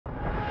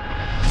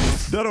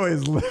Dunaway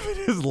is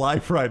living his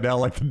life right now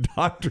like the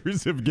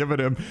doctors have given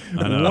him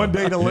 1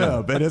 day to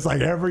live, and it's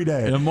like every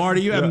day. And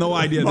Marty, you have no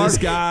idea. Marty, this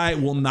guy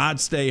will not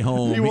stay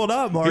home. He will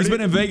not, Marty. He's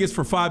been in Vegas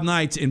for 5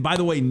 nights, and by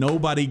the way,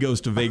 nobody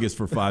goes to Vegas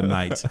for 5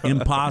 nights.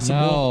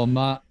 Impossible.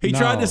 He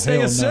tried to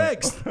stay a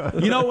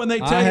 6th. You know when they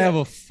tell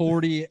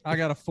I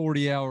got a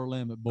 40-hour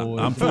limit, boys.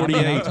 I'm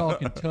 48. I'm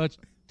talking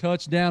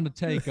touchdown to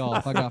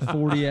takeoff. I got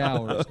 40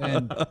 hours.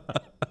 And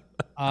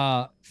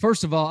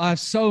first of all, I have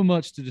so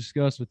much to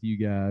discuss with you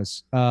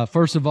guys.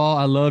 First of all,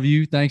 I love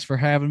you. Thanks for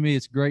having me.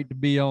 It's great to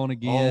be on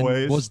again.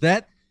 Always.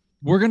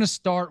 We're going to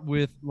start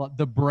with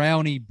the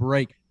brownie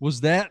break.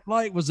 Was that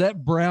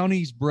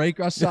brownie's break?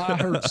 I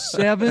heard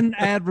 7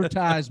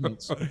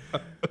 advertisements.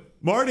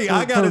 Marty,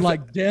 I got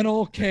like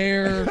dental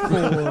care.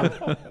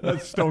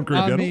 That's Stone Creek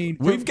Dental. mean,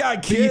 we've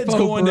got kids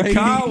going to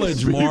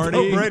college,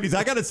 Marty. Brady's.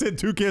 I got to send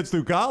 2 kids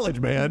through college,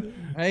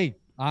 man. Hey,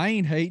 I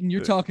ain't hating.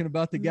 You're talking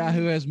about the guy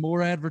who has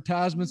more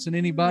advertisements than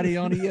anybody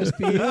on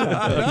ESPN.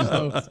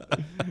 So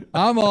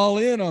I'm all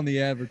in on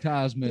the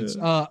advertisements.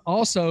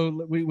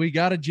 Also, we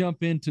got to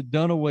jump into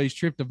Dunaway's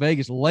trip to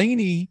Vegas.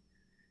 Laney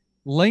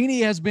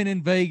has been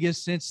in Vegas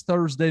since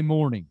Thursday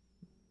morning.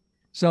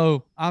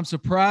 So I'm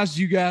surprised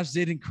you guys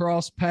didn't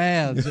cross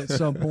paths at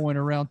some point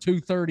around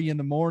 2:30 in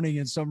the morning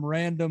in some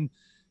random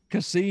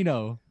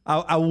casino.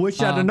 I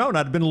wish I'd have known.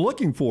 I'd have been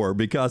looking for her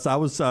because I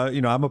was,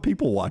 I'm a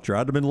people watcher.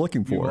 I'd have been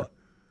looking for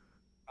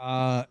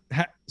her.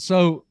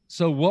 So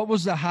what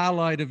was the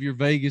highlight of your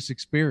Vegas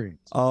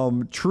experience?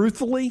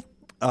 Truthfully,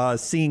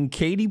 seeing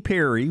Katy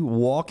Perry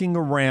walking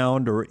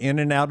around or in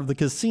and out of the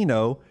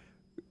casino,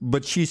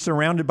 but she's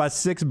surrounded by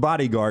 6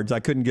 bodyguards. I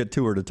couldn't get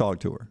to her to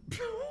talk to her.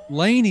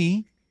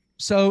 Laney.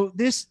 So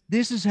this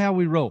is how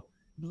we roll.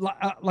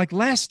 Like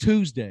last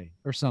Tuesday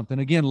or something.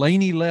 Again,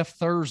 Laney left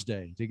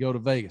Thursday to go to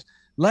Vegas.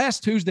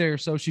 Last Tuesday or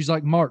so, she's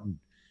like, Martin,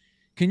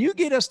 can you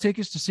get us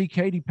tickets to see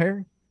Katy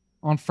Perry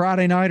on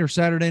Friday night or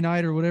Saturday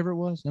night or whatever it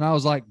was? And I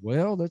was like,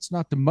 well, that's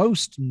not the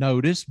most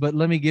noticed, but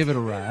let me give it a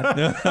ride.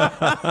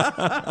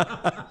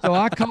 So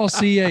I call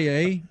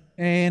CAA,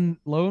 and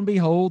lo and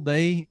behold,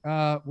 we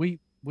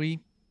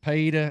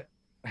paid a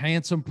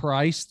handsome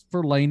price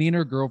for Laney and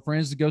her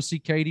girlfriends to go see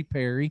Katy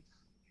Perry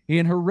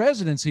in her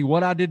residency.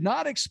 What I did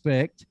not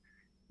expect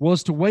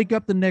was to wake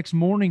up the next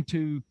morning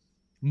to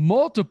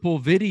multiple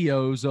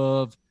videos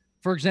of,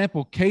 for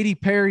example, Katy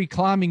Perry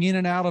climbing in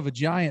and out of a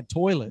giant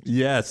toilet.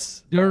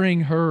 Yes. During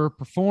her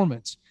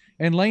performance.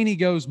 And Laney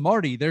goes,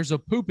 Marty, there's a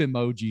poop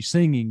emoji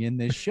singing in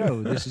this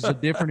show. This is a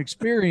different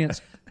experience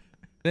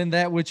than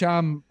that which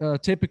I'm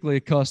typically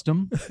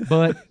accustomed,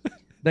 but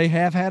they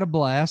have had a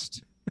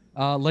blast.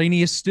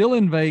 Laney is still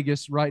in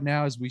Vegas right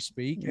now as we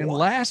speak. And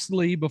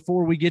lastly,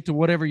 before we get to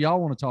whatever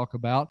y'all want to talk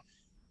about,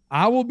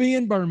 I will be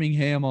in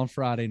Birmingham on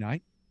Friday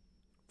night.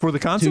 For the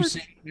concert?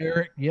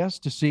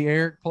 To see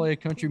Eric play a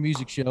country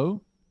music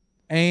show.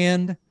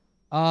 And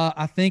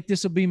I think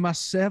this will be my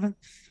 6th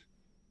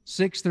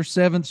or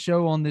 7th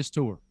show on this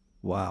tour.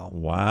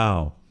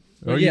 Wow.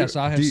 Yes,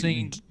 I have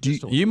seen.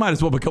 You might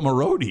as well become a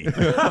roadie.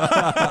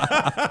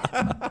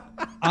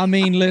 I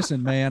mean,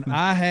 listen, man,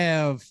 I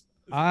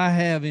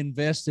have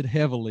invested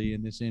heavily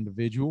in this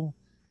individual,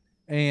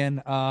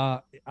 and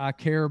I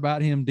care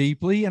about him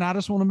deeply. And I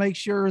just want to make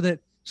sure that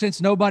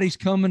since nobody's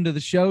coming to the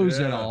shows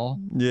at all,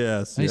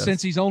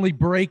 since he's only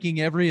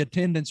breaking every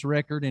attendance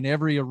record in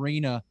every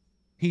arena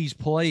he's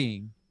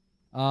playing,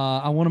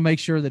 I want to make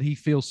sure that he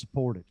feels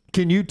supported.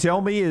 Can you tell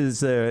me,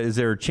 is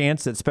there a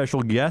chance that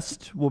special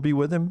guest will be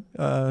with him?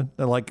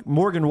 Like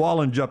Morgan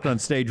Wallen jumped on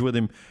stage with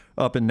him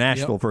up in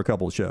Nashville for a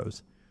couple of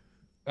shows.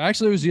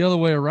 Actually, it was the other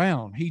way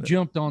around. He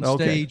jumped on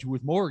stage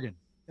with Morgan,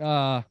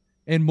 and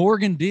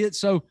Morgan did.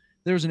 So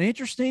there was an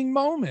interesting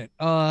moment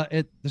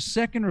at the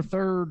 2nd or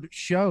 3rd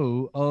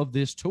show of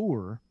this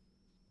tour.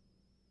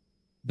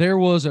 There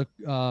was a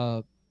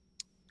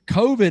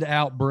COVID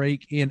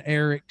outbreak in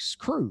Eric's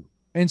crew.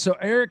 And so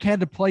Eric had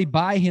to play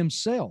by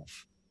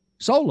himself,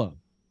 solo.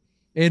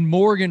 And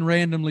Morgan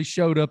randomly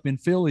showed up in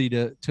Philly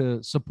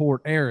to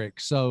support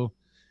Eric. So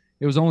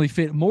it was only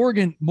fit.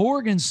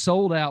 Morgan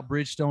sold out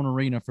Bridgestone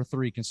Arena for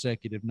 3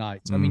 consecutive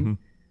nights. I mean,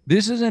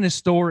 this is an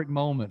historic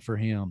moment for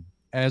him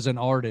as an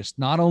artist.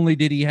 Not only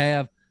did he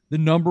have the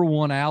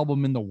 #1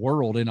 album in the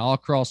world and all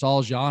across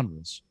all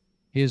genres,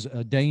 his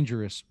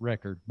Dangerous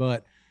record,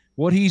 but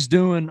what he's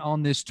doing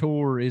on this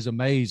tour is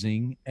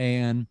amazing,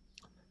 and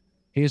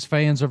his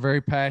fans are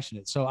very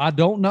passionate. So I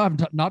don't know.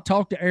 I've not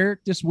talked to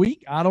Eric this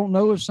week. I don't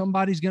know if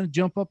somebody's going to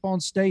jump up on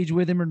stage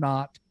with him or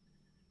not,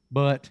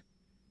 but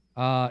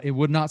it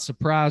would not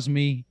surprise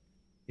me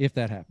if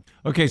that happened.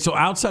 Okay, so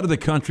outside of the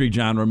country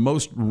genre,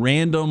 most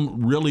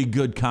random, really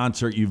good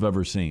concert you've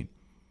ever seen?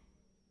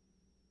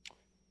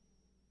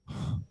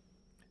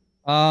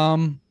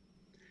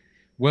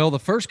 Well, the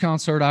first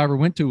concert I ever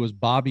went to was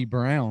Bobby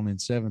Brown in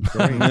 7th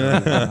grade.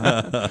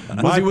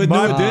 Was he with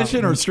New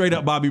Edition or straight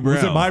up Bobby Brown?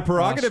 Was it My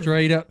Prerogative?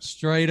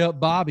 Straight up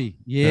Bobby.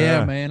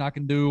 Yeah, man, I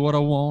can do what I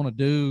want to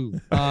do.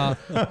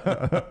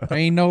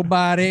 Ain't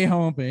nobody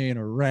humping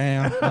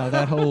around.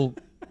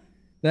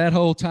 that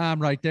whole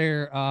time right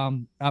there.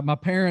 My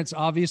parents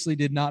obviously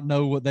did not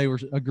know what they were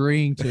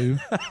agreeing to.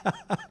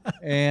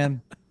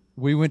 And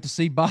we went to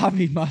see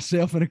Bobby,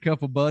 myself and a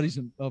couple buddies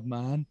of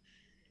mine.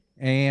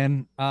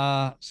 And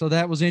so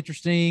that was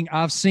interesting.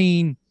 I've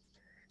seen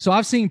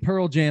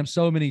Pearl Jam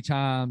so many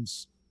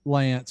times,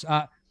 Lance.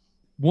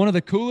 One of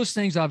the coolest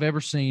things I've ever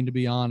seen, to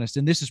be honest,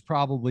 and this is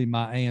probably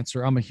my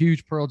answer. I'm a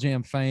huge Pearl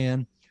Jam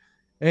fan.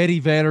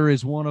 Eddie Vedder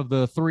is one of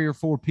the 3 or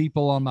 4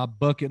 people on my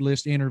bucket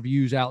list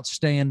interviews,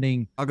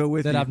 outstanding. I'll go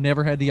with that you. I've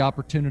never had the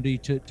opportunity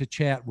to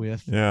chat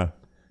with. Yeah.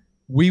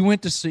 We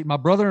went to see, my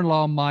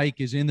brother-in-law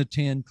Mike is in the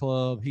 10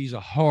 Club. He's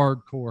a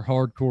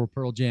hardcore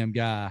Pearl Jam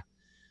guy.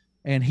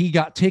 And he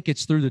got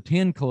tickets through the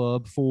 10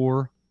 Club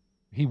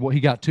he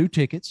got 2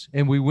 tickets,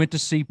 and we went to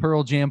see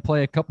Pearl Jam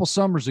play a couple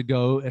summers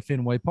ago at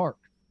Fenway Park.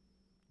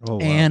 Oh,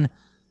 wow. And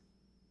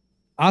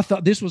I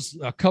thought this was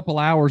a couple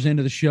hours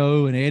into the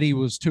show, and Eddie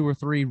was 2 or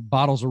 3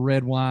 bottles of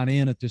red wine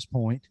in at this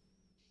point.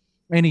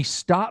 And he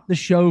stopped the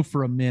show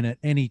for a minute,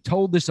 and he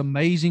told this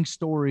amazing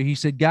story. He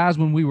said, guys,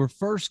 when we were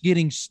first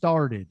getting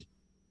started,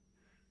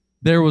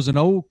 there was an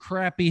old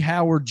crappy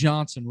Howard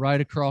Johnson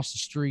right across the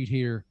street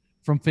here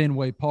from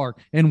Fenway Park,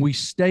 and we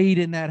stayed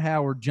in that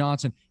Howard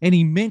Johnson. And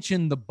he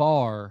mentioned the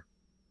bar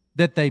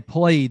that they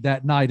played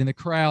that night, and the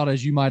crowd,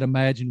 as you might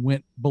imagine,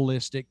 went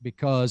ballistic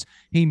because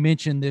he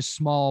mentioned this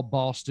small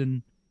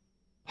Boston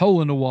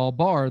hole-in-the-wall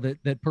bar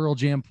that Pearl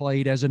Jam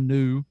played as a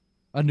new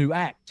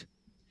act.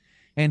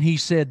 And he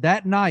said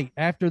that night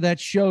after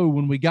that show,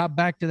 when we got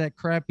back to that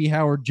crappy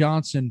Howard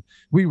Johnson,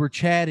 we were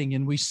chatting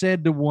and we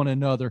said to one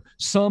another,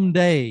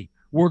 someday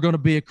we're going to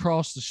be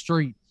across the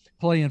street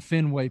playing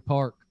Fenway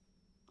Park.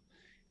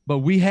 But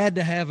we had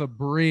to have a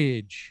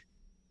bridge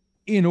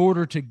in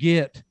order to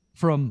get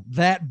from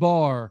that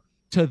bar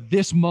to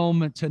this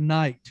moment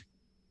tonight.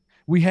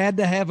 We had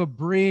to have a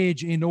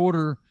bridge in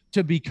order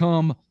to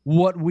become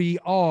what we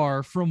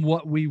are from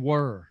what we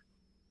were.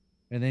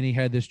 And then he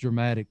had this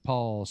dramatic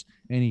pause,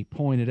 and he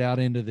pointed out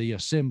into the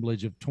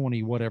assemblage of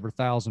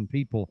 20,000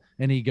 people,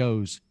 and he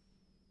goes,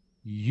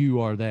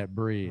 you are that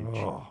bridge.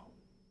 Oh.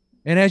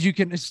 And as you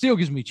can, it still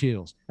gives me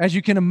chills. As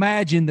you can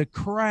imagine, the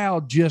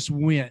crowd just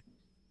went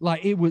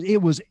like it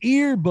was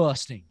ear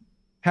busting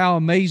how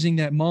amazing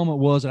that moment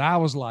was. And I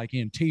was like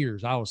in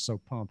tears. I was so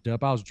pumped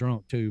up. I was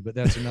drunk too, but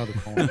that's another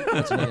point.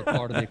 That's another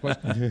part of the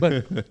equation.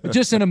 But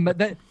just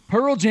that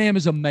Pearl Jam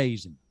is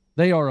amazing.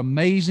 They are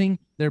amazing.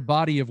 Their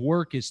body of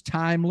work is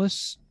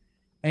timeless,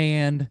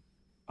 and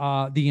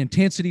the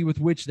intensity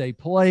with which they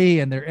play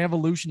and their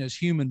evolution as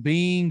human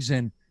beings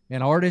and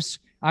artists,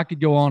 I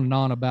could go on and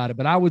on about it,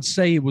 but I would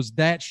say it was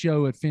that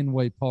show at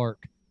Fenway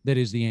Park that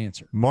is the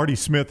answer. Marty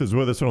Smith is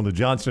with us on the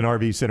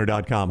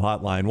JohnstonRVCenter.com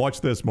hotline. Watch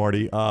this,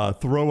 Marty.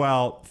 Throw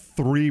out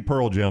 3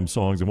 Pearl Jam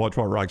songs and watch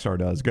what Rockstar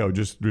does. Go,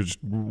 just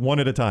one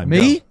at a time.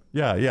 Me? Go.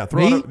 Yeah.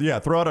 Marty,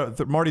 throw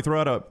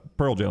out a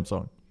Pearl Jam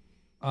song.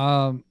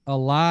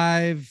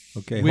 Alive,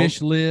 okay,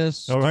 Wish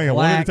List. Oh, hang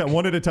on.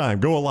 One at a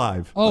time. Go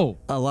Alive. Oh,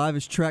 Alive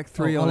is track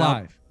 3 on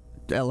Alive.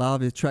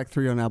 Alive is track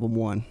 3 on album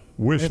 1.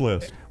 Wish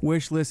List.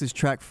 Wish List is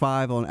track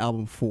 5 on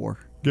album 4.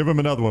 Give him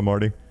another one,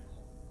 Marty.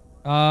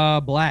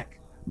 Black.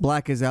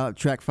 Black is out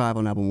track 5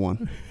 on album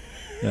 1.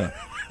 Yeah,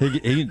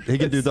 he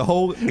can do the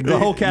whole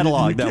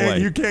catalog that way.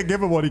 You can't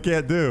give him what he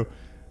can't do.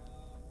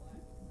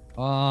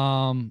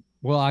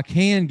 Well, I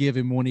can give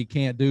him one he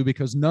can't do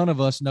because none of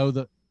us know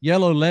the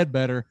Yellow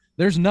Ledbetter.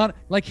 There's not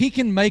like he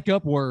can make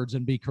up words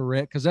and be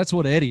correct because that's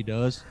what Eddie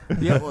does.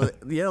 Yeah, well,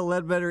 the Yellow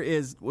Ledbetter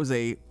was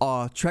a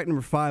track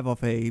number 5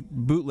 off a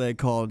bootleg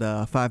called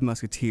Five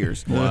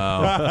Musketeers.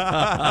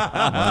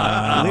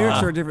 Wow.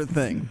 Lyrics are a different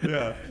thing.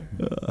 Yeah.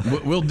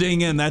 We'll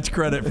ding in. That's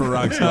credit for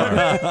Rockstar.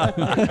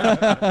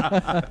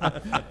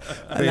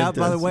 Now,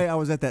 by the way, I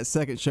was at that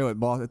second show at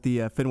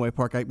the Fenway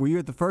Park. Were you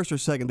at the first or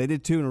second? They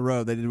did 2 in a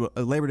row. They did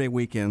a Labor Day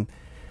weekend.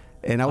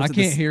 And I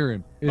can't hear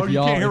him. If you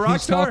can't hear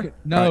Rockstar?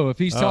 If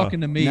he's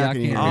talking to me, I can't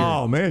hear him.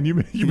 Oh, man, you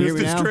missed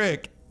his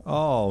trick.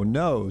 Oh,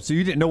 no. So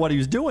you didn't know what he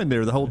was doing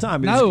there the whole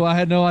time. No, I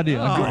had no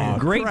idea.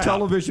 Great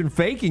television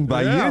faking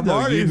by you, though.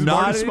 Marty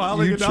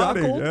smiling and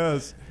nodding.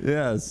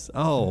 Yes.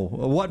 Oh,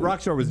 what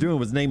Rockstar was doing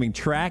was naming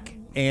track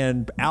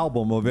and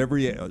album of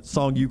every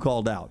song you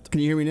called out.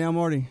 Can you hear me now,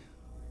 Marty?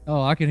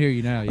 Oh, I can hear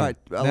you now. Yeah.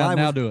 All right.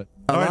 Now do it.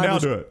 All right, now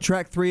do it.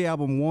 Track 3,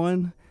 album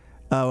 1.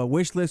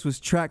 Wish List was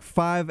track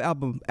 5,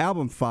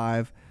 album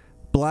 5.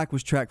 Black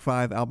was track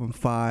 5, album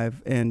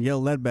 5, and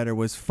Yellow Ledbetter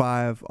was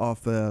 5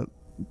 off the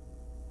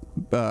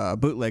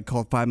bootleg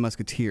called Five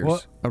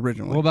Musketeers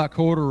originally. What about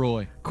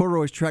Corduroy?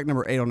 Corduroy's track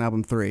number 8 on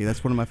album 3.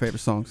 That's one of my favorite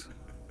songs.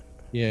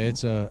 Yeah,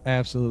 it's a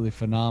absolutely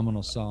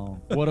phenomenal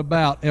song. What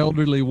about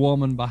Elderly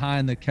Woman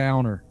Behind the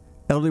Counter?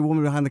 Elderly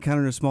Woman Behind the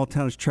Counter in a Small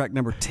Town is track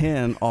number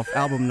 10 off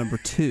album number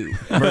 2.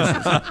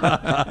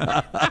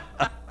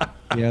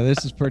 Yeah,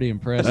 this is pretty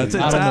impressive.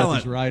 I don't know if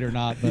he's right or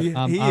not, but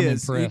I'm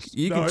impressed.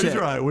 You can check. He's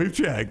right. We've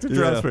checked.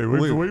 Trust me.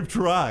 We've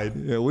tried.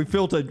 Yeah, we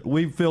filled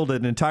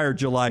an entire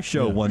July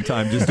show one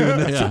time just doing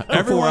this. Yeah.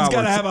 Everyone's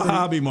got to have a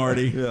hobby,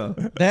 Marty. Yeah.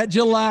 That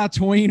July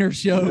tweener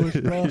show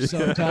is rough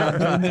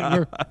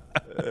sometimes.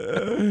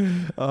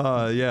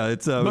 Yeah,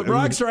 it's. But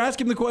Rockstar,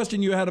 ask him the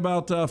question you had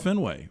about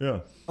Fenway. Yeah.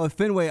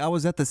 Fenway, I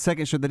was at the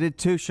second show. They did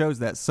 2 shows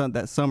that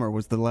summer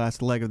was the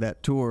last leg of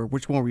that tour.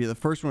 Which one were you, the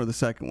first one or the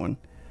second one?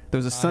 There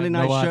was a Sunday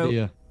night show.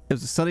 Idea. It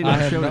was a Sunday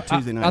night show and a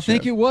Tuesday night show. I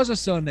think it was a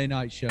Sunday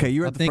night show. Okay,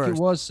 you were at the first. I first. think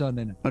it was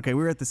Sunday night. Okay,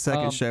 we were at the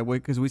second show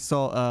because we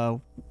saw,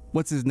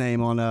 what's his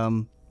name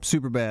on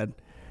Superbad?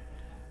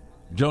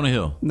 Jonah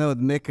Hill. No,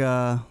 Mick,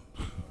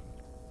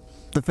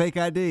 the fake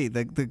ID,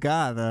 the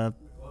guy,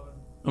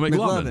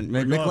 McLovin.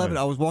 McLovin.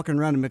 I was walking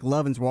around and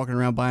McLovin's walking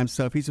around by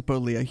himself. He's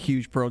supposedly a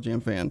huge Pearl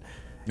Jam fan.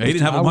 He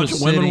didn't have a bunch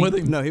of women with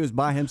him? No, he was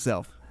by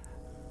himself.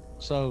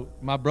 So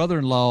my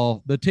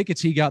brother-in-law, the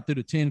tickets he got through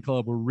the 10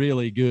 Club were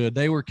really good.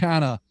 They were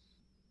kind of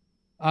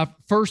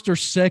first or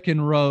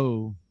second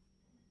row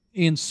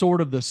in sort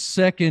of the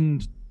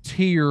second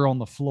tier on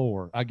the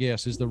floor, I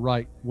guess is the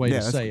right way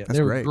to say it.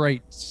 They were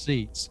great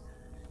seats.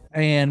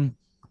 And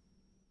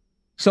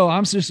so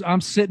I'm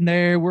sitting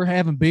there, we're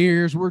having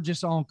beers, we're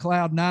just on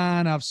cloud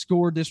 9. I've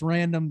scored this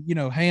random,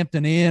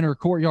 Hampton Inn or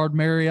Courtyard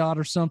Marriott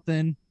or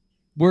something.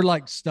 We're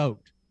like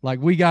stoked. Like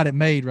we got it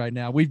made right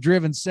now. We've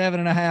driven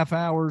 7.5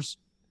 hours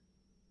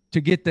to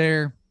get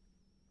there.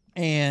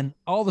 And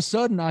all of a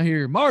sudden I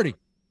hear Marty,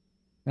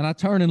 and I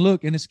turn and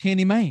look, and it's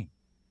Kenny Mayne.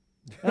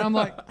 And I'm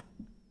like,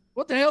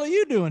 what the hell are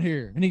you doing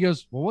here? And he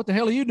goes, well, what the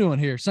hell are you doing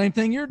here? Same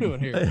thing you're doing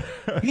here.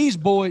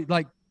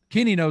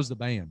 Kenny knows the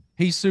band.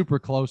 He's super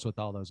close with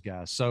all those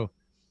guys. So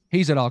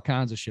he's at all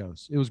kinds of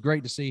shows. It was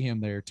great to see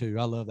him there too.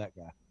 I love that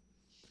guy.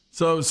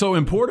 So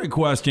important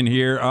question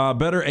here.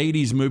 Better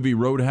 80s movie,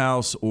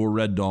 Roadhouse or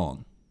Red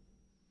Dawn?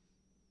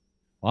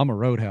 Well, I'm a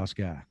Roadhouse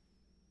guy.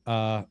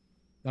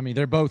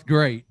 They're both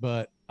great,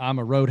 but I'm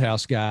a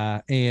Roadhouse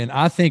guy. And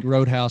I think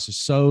Roadhouse is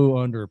so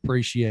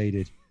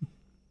underappreciated.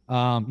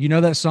 You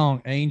know that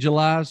song, Angel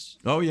Eyes?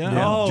 Oh,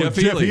 yeah. Oh, Jeff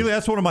Healey.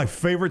 That's one of my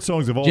favorite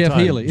songs of all Jeff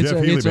time. Healey. It's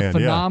a band,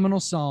 phenomenal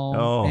song.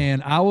 Oh.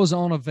 And I was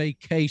on a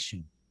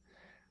vacation.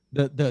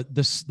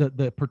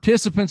 The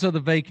participants of the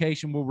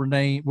vacation will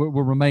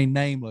remain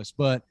nameless,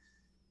 but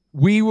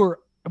we were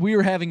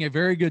having a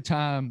very good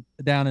time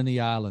down in the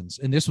islands.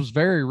 And this was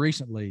very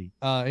recently,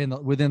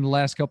 within the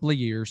last couple of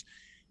years.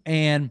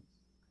 And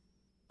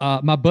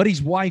my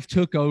buddy's wife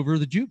took over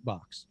the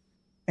jukebox,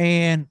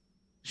 and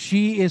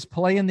she is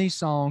playing these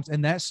songs,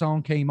 and that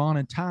song came on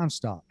and time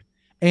stopped.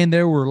 And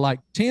there were like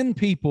 10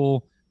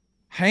 people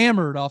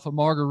hammered off of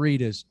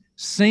margaritas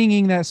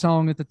singing that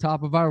song at the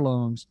top of our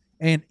lungs.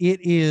 And it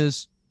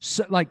is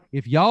so, like,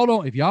 if y'all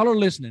are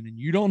listening and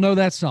you don't know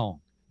that song,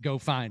 go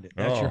find it.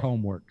 That's your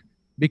homework,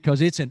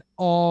 because it's an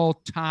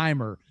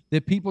all-timer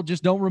that people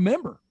just don't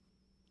remember.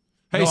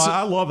 Hey,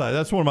 I love that.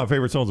 That's one of my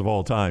favorite songs of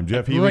all time.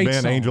 Jeff Healey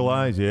Band, Angel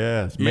Eyes.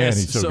 Yes, man,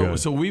 he's so good.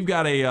 So we've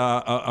got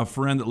a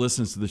friend that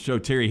listens to the show,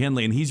 Terry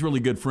Henley, and he's really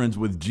good friends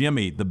with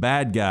Jimmy, the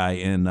bad guy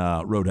in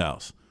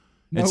Roadhouse.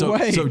 No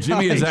way. So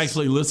Jimmy has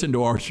actually listened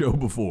to our show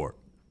before.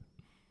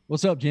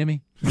 What's up,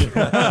 Jimmy? Didn't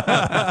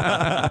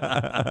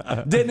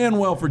end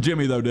well for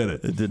Jimmy, though, did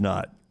it? It did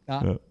not.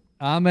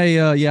 I'm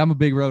a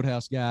big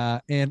Roadhouse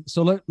guy. And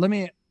so let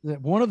me,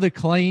 one of the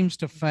claims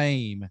to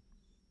fame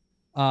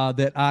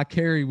that I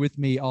carry with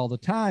me all the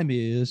time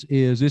is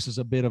this is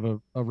a bit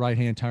of a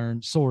right-hand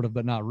turn, sort of,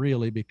 but not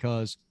really,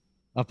 because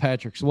of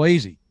Patrick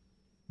Swayze.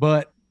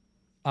 But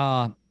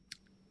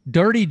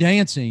Dirty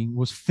Dancing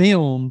was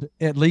filmed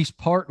at least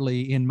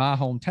partly in my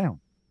hometown.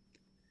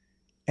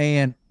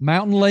 And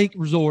Mountain Lake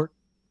Resort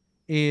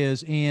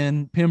is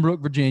in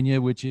Pembroke,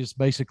 Virginia, which is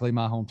basically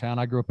my hometown.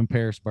 I grew up in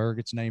Parisburg.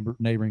 It's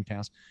neighboring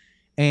towns.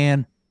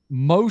 And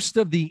most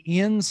of the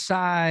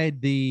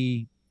inside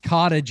the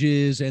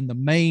cottages and the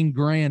main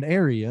grand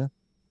area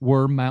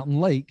were Mountain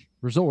Lake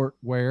Resort,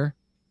 where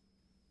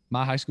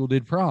my high school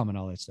did prom and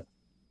all that stuff.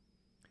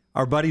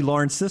 Our buddy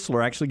Lauren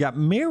Sisler actually got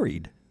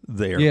married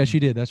there. Yeah, she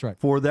did. That's right.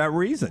 For that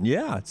reason.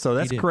 Yeah. So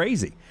that's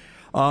crazy.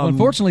 Well,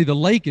 unfortunately, the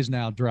lake is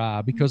now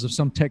dry because of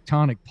some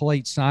tectonic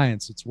plate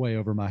science. It's way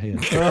over my head.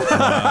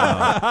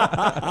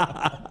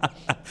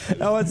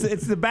 No,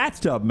 it's the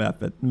bathtub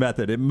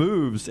method. It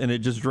moves and it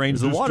just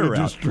drains the water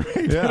out.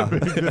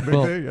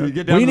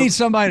 We need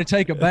somebody to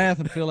take a bath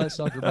and fill that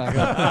sucker back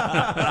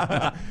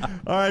up.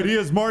 All right, he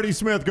is Marty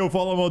Smith. Go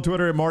follow him on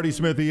Twitter at Marty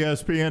Smith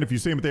ESPN. If you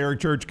see him at the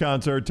Eric Church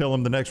concert, tell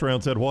him the next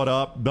round said, "What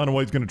up?"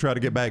 Dunaway's going to try to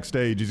get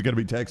backstage. He's going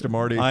to be texting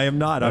Marty. I am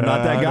not. I'm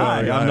not that guy.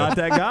 I'm not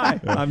that guy.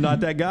 I'm not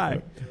that guy.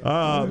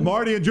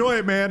 Marty, enjoy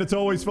it, man. It's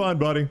always fun,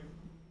 buddy.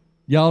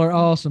 Y'all are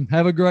awesome.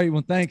 Have a great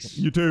one. Thanks.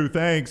 You too.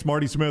 Thanks.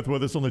 Marty Smith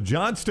with us on the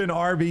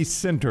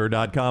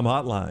JohnstonRVCenter.com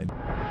hotline.